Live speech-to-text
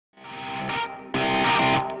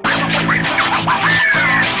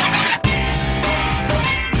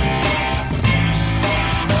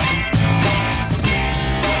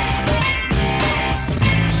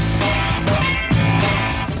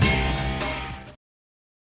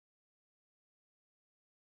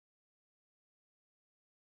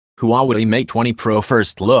Huawei Mate 20 Pro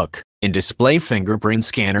first look, in-display fingerprint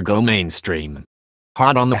scanner go mainstream.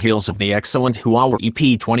 Hot on the heels of the excellent Huawei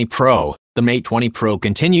P20 Pro, the Mate 20 Pro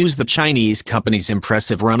continues the Chinese company's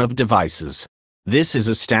impressive run of devices. This is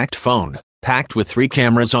a stacked phone, packed with 3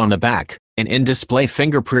 cameras on the back, an in-display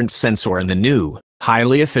fingerprint sensor and the new,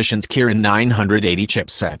 highly efficient Kirin 980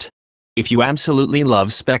 chipset. If you absolutely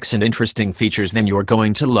love specs and interesting features, then you're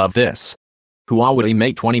going to love this. Huawei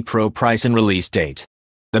Mate 20 Pro price and release date.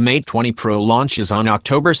 The Mate 20 Pro launches on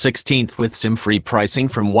October 16th with SIM-free pricing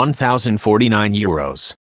from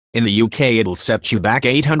 €1,049. In the UK it'll set you back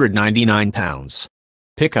 £899.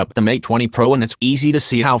 Pick up the Mate 20 Pro and it's easy to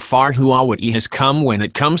see how far Huawei has come when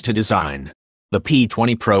it comes to design. The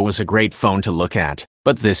P20 Pro was a great phone to look at,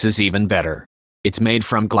 but this is even better. It's made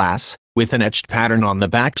from glass, with an etched pattern on the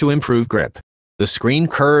back to improve grip. The screen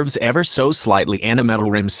curves ever so slightly and a metal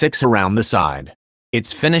rim sits around the side.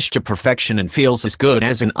 It's finished to perfection and feels as good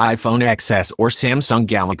as an iPhone XS or Samsung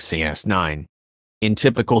Galaxy S9. In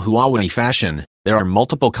typical Huawei fashion, there are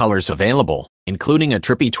multiple colors available, including a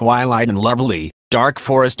trippy twilight and lovely, dark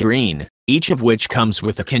forest green, each of which comes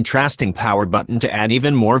with a contrasting power button to add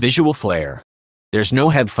even more visual flair. There's no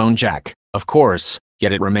headphone jack, of course,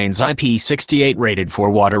 yet it remains IP68 rated for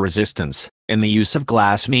water resistance, and the use of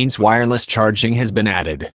glass means wireless charging has been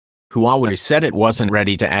added. Huawei said it wasn't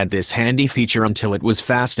ready to add this handy feature until it was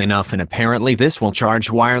fast enough, and apparently this will charge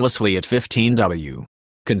wirelessly at 15W.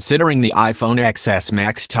 Considering the iPhone XS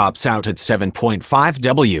Max tops out at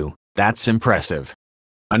 7.5W, that's impressive.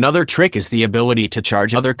 Another trick is the ability to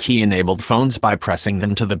charge other key-enabled phones by pressing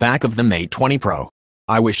them to the back of the Mate 20 Pro.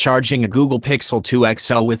 I was charging a Google Pixel 2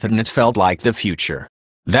 XL with it and it felt like the future.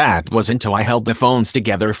 That was until I held the phones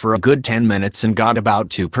together for a good 10 minutes and got about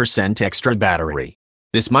 2% extra battery.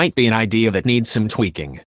 This might be an idea that needs some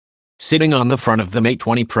tweaking. Sitting on the front of the Mate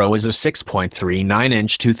 20 Pro is a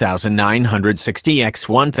 6.39-inch 2960 x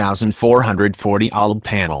 1440 OLED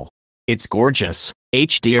panel. It's gorgeous,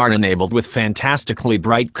 HDR-enabled with fantastically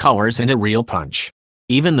bright colors and a real punch.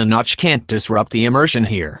 Even the notch can't disrupt the immersion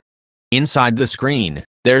here. Inside the screen,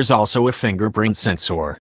 there's also a fingerprint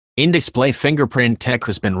sensor. In-display fingerprint tech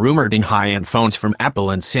has been rumored in high-end phones from Apple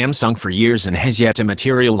and Samsung for years and has yet to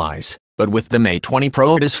materialize, but with the Mate 20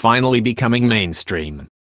 Pro it is finally becoming mainstream.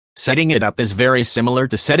 Setting it up is very similar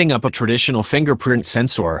to setting up a traditional fingerprint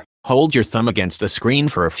sensor. Hold your thumb against the screen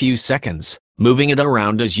for a few seconds, moving it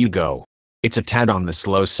around as you go. It's a tad on the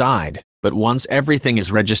slow side, but once everything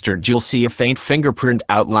is registered you'll see a faint fingerprint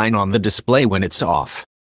outline on the display when it's off.